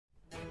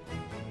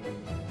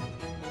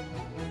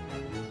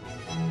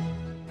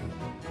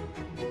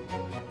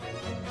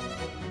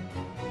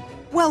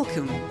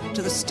Welcome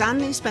to the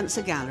Stanley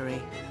Spencer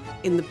Gallery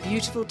in the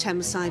beautiful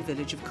Thameside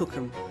village of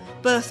Cookham,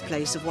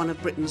 birthplace of one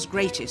of Britain's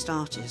greatest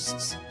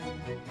artists.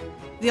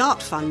 The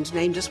Art Fund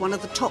named us one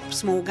of the top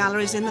small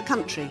galleries in the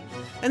country,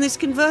 and this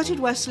converted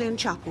Wesleyan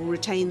chapel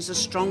retains a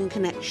strong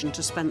connection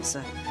to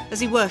Spencer, as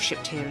he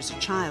worshipped here as a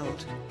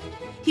child.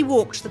 He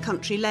walked the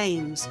country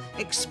lanes,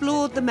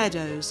 explored the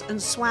meadows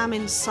and swam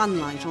in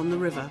sunlight on the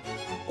river,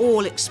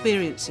 all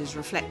experiences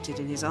reflected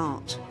in his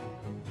art.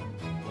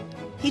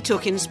 He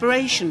took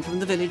inspiration from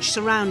the village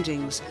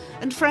surroundings,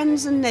 and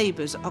friends and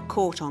neighbours are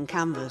caught on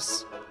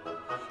canvas.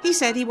 He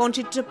said he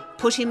wanted to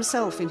put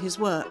himself in his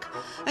work,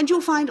 and you'll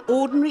find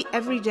ordinary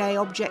everyday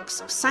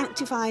objects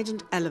sanctified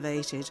and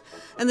elevated,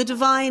 and the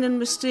divine and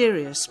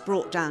mysterious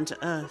brought down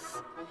to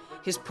earth.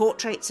 His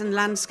portraits and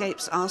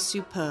landscapes are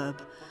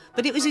superb,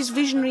 but it was his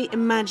visionary,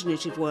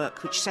 imaginative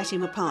work which set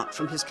him apart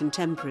from his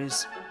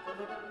contemporaries.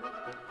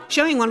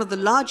 Showing one of the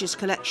largest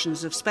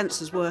collections of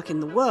Spencer's work in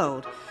the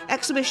world,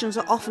 exhibitions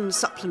are often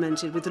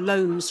supplemented with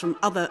loans from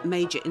other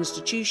major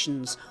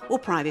institutions or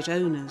private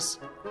owners.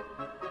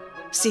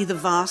 See the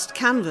vast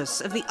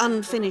canvas of the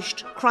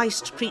unfinished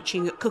Christ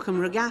preaching at Cookham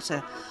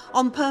Regatta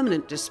on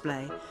permanent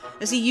display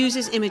as he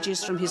uses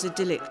images from his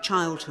idyllic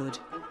childhood.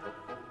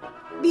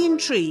 Be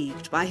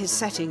intrigued by his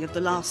setting of the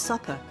Last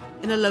Supper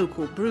in a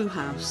local brew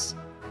house.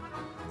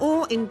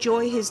 Or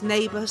enjoy his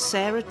neighbour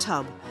Sarah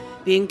Tubb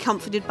being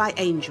comforted by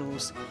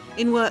angels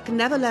in work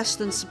never less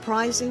than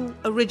surprising,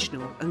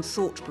 original and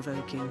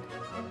thought-provoking.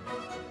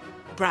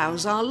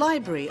 Browse our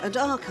library and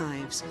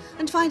archives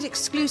and find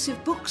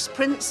exclusive books,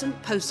 prints and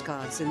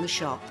postcards in the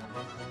shop.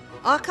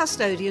 Our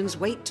custodians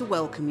wait to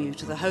welcome you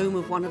to the home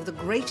of one of the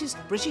greatest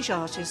British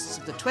artists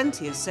of the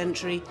 20th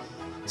century,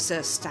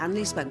 Sir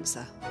Stanley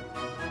Spencer.